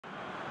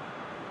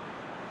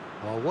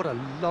Oh, what a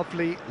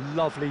lovely,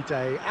 lovely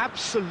day.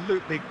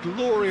 Absolutely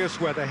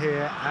glorious weather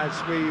here as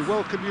we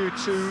welcome you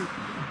to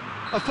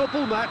a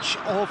football match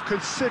of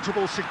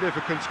considerable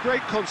significance,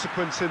 great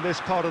consequence in this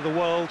part of the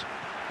world.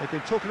 They've been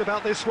talking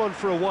about this one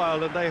for a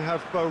while and they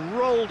have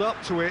rolled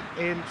up to it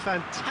in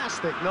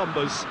fantastic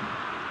numbers.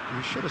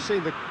 You should have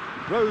seen the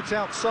roads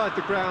outside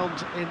the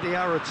ground in the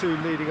hour or two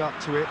leading up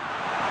to it. It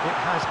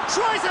has...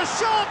 tries a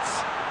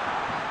shot!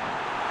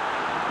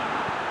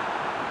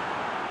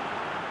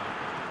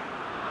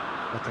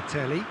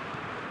 Locatelli,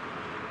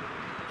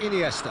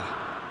 Iniesta,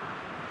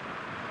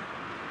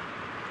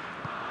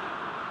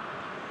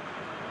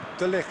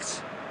 De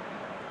Ligt,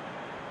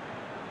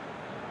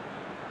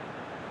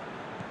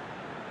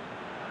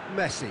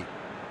 Messi,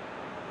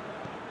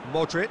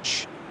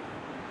 Modric,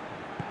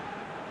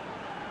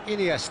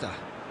 Iniesta,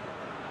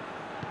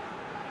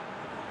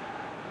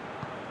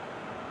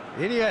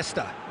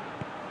 Iniesta.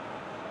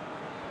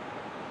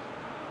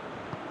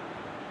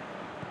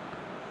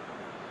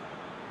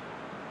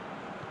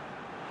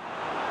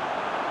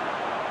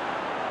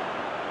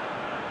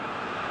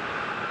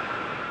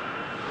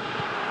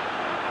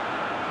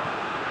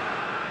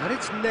 And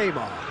it's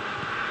Neymar.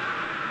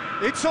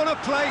 It's on a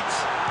plate.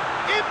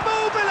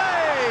 Immobile!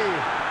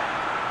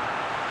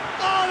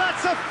 Oh,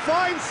 that's a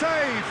fine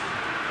save!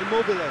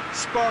 Immobile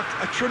sparked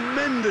a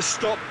tremendous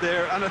stop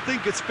there, and I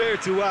think it's fair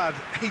to add,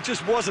 he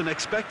just wasn't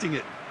expecting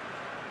it.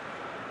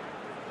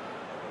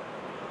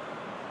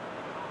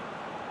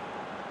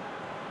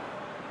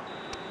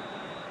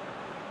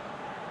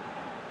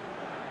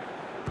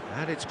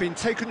 And it's been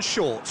taken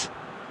short.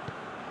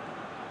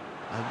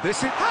 And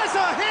this has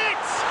a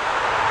hit!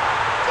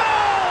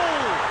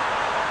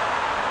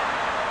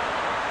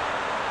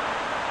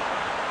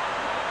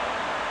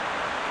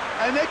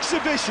 An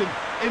exhibition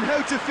in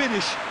how to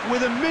finish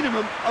with a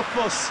minimum of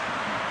fuss.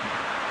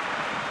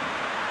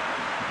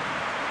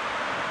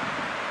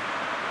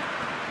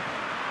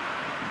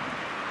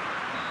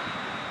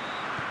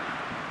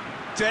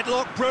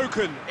 Deadlock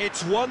broken,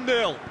 it's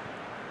 1-0.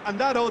 And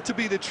that ought to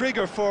be the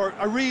trigger for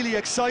a really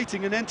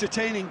exciting and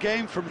entertaining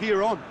game from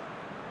here on.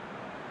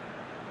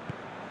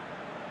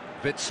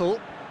 Witsel.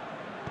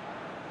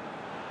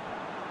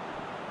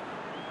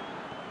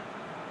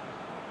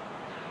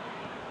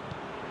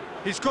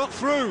 He's got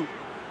through.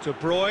 De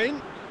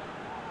Bruyne.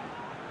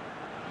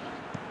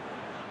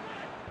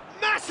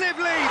 Massive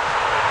leap!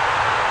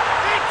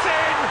 It's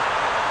in!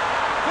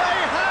 They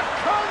have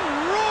come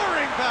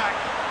roaring back!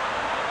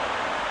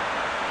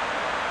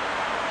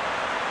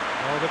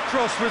 Oh, the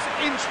cross was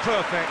inch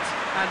perfect,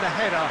 and the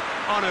header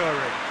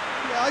unerring.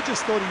 Yeah, I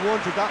just thought he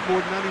wanted that more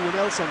than anyone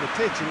else on the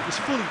pitch, and it was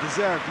fully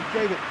deserved. He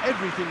gave it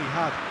everything he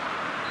had.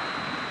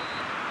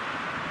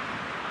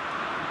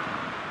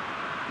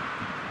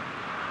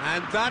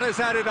 And that has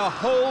added a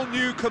whole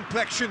new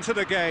complexion to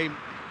the game.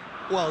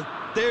 Well,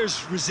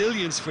 there's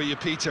resilience for you,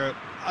 Peter.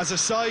 As a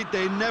side,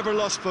 they never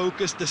lost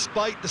focus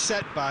despite the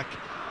setback,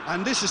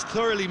 and this is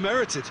thoroughly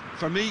merited.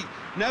 For me,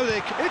 now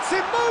they... It's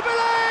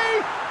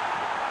Immobile!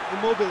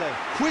 Immobile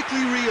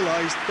quickly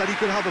realised that he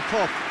could have a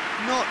pop.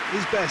 Not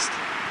his best.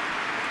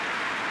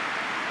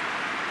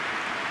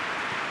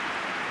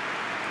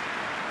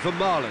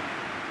 Vermaelen.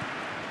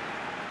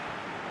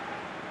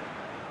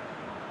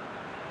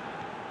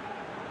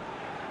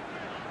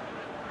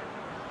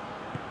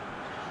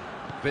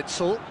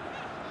 Witsel.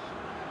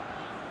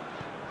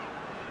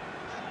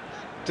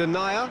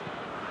 Denier.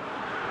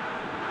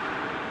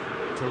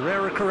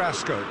 Torreira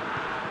Carrasco.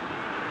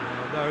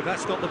 Oh, no,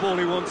 that's not the ball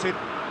he wanted.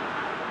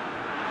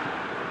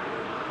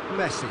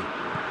 Messi.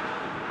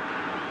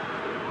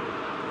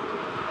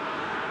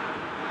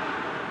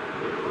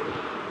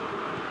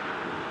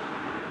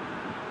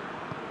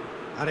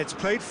 And it's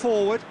played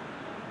forward.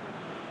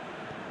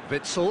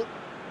 Witsel.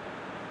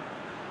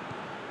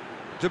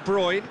 De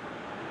Bruyne.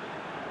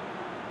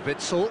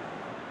 Witsel.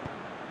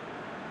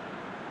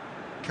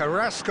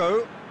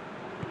 Carrasco.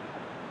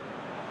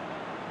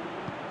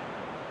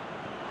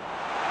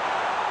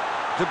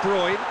 De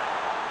Bruyne.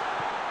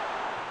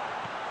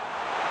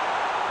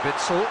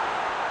 Witsel.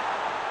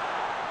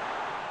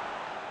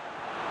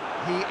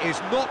 He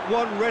is not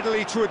one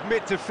readily to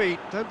admit defeat.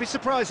 Don't be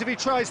surprised if he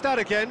tries that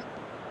again.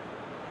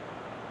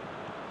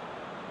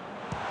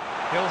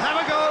 He'll have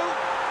a go.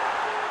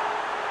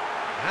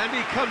 And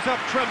he comes up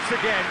trumps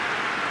again.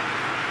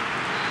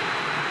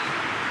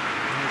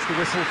 There's the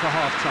whistle for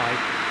half-time.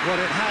 Well,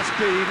 it has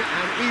been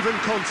an even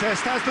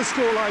contest, as the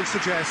scoreline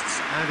suggests,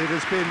 and it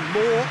has been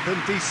more than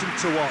decent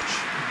to watch.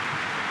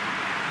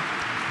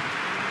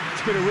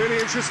 It's been a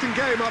really interesting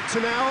game up to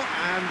now,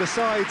 and the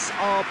sides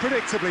are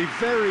predictably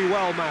very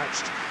well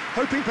matched.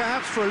 Hoping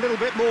perhaps for a little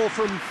bit more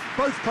from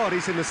both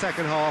parties in the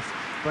second half,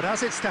 but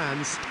as it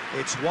stands,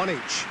 it's one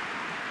each.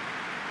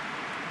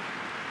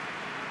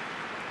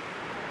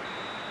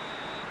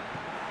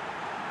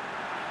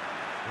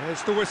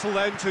 There's the whistle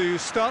then to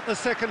start the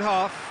second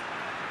half.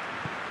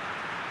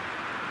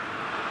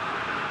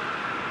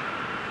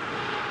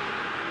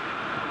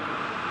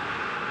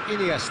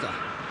 Iniesta.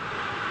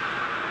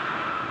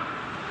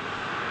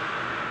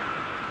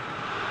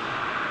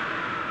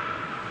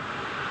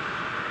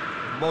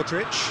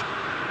 Modric.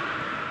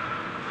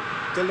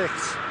 De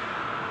Ligt.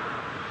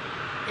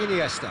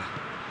 Iniesta.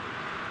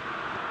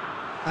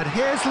 And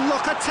here's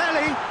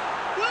Locatelli.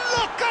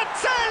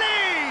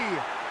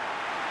 Locatelli!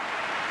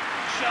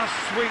 Just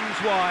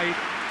swings wide.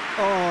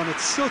 Oh, and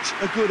it's such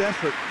a good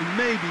effort.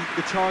 Maybe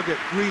the target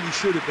really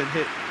should have been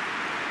hit.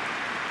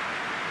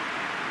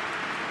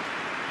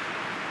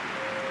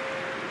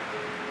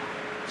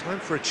 Time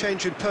for a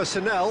change in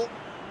personnel.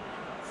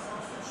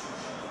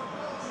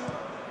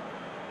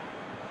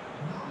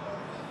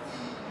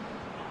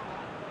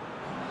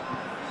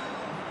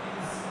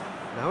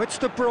 Now it's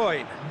De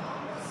Bruyne.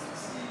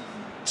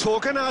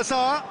 Torgan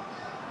Hazard.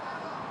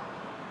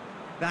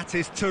 That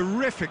is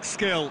terrific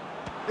skill.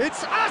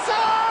 It's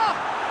Hazard!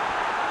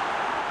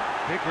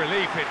 Big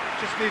relief, it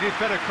just needed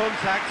better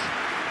contact.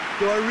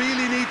 Do I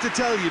really need to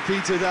tell you,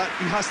 Peter, that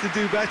he has to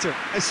do better,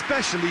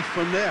 especially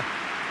from there?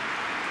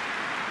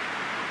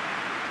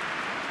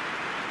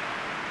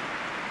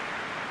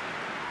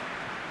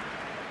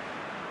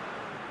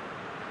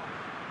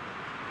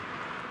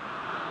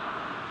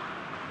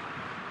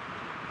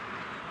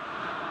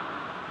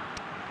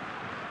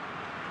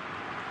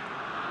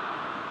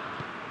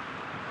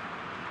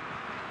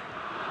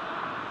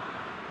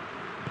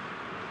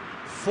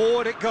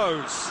 Forward it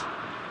goes.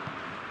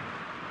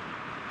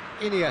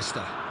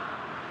 Iniesta.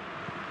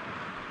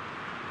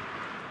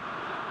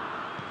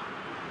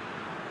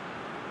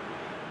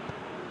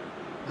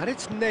 And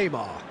it's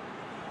Neymar.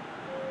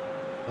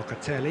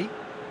 Locatelli.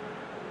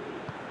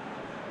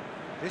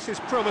 This is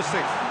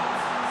promising.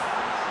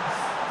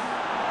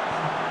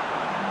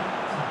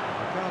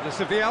 Regardless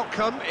of the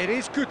outcome, it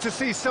is good to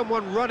see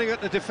someone running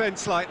at the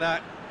defence like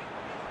that.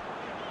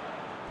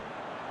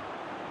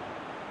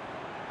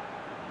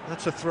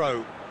 That's a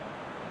throw.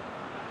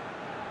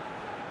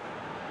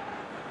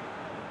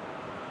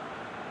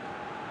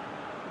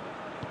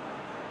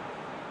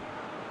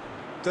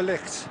 De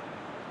Ligt.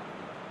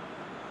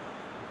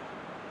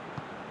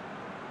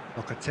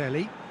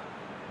 Locatelli.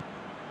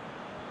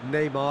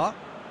 Neymar.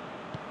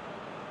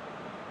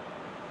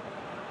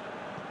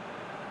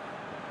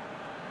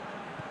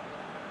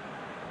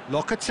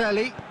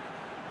 Locatelli.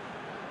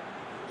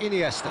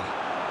 Iniesta.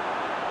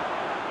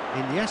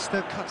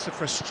 Iniesta cuts a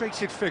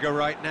frustrated figure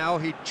right now.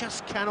 He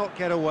just cannot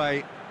get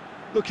away.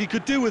 Look, he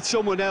could do with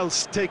someone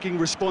else taking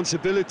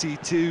responsibility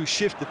to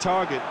shift the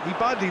target. He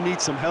badly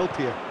needs some help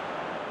here.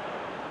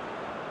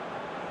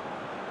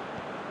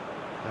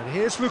 And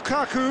here's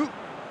Lukaku.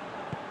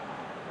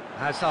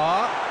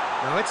 Hazard.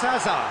 Now it's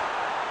Hazard.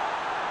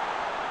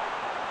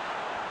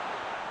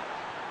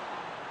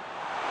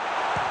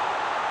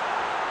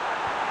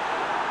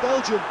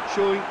 Belgium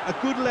showing a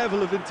good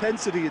level of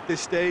intensity at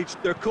this stage.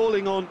 They're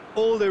calling on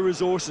all their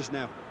resources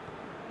now.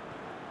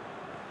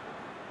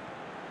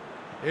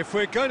 If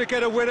we're going to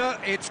get a winner,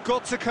 it's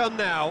got to come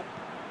now.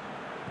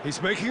 He's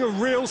making a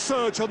real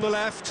surge on the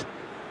left.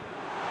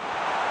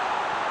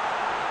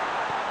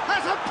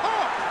 Has a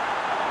pop!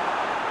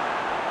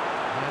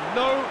 And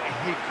no,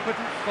 he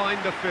couldn't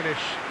find the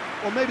finish.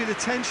 Or maybe the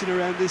tension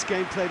around this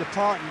game played a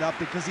part in that,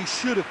 because he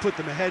should have put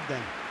them ahead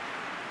then.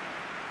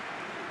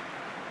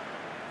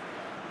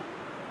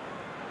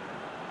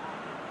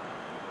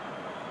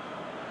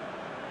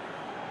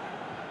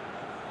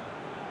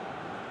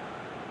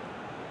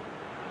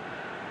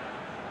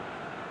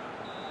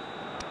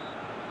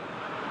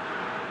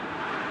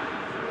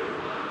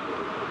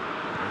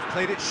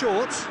 Played it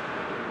short.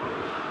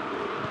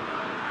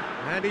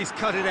 And he's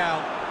cut it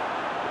out.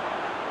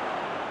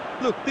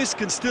 Look, this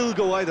can still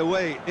go either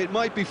way. It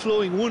might be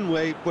flowing one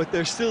way, but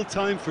there's still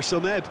time for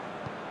some ebb.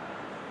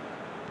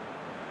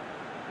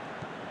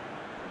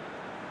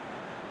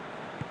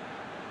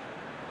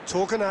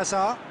 Torgan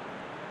Hazard.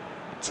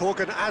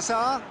 Torgan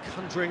Hazard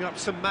conjuring up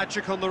some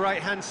magic on the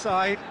right-hand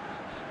side.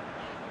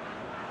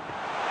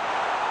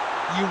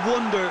 You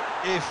wonder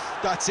if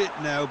that's it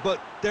now,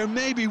 but there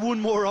may be one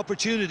more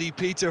opportunity,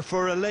 Peter,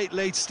 for a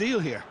late steal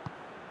here.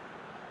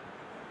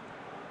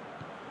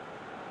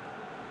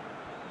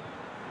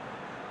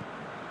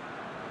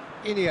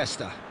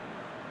 Iniesta.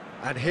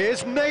 And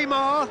here's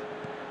Neymar.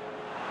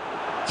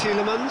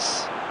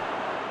 Tielemans.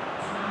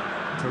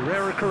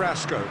 Pereira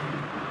Carrasco.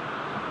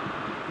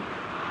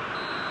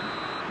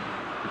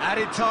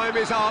 Added time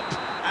is up,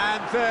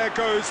 and there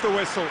goes the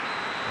whistle.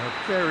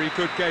 A very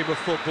good game of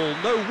football.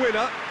 No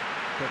winner,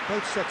 but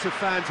both sets of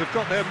fans have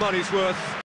got their money's worth.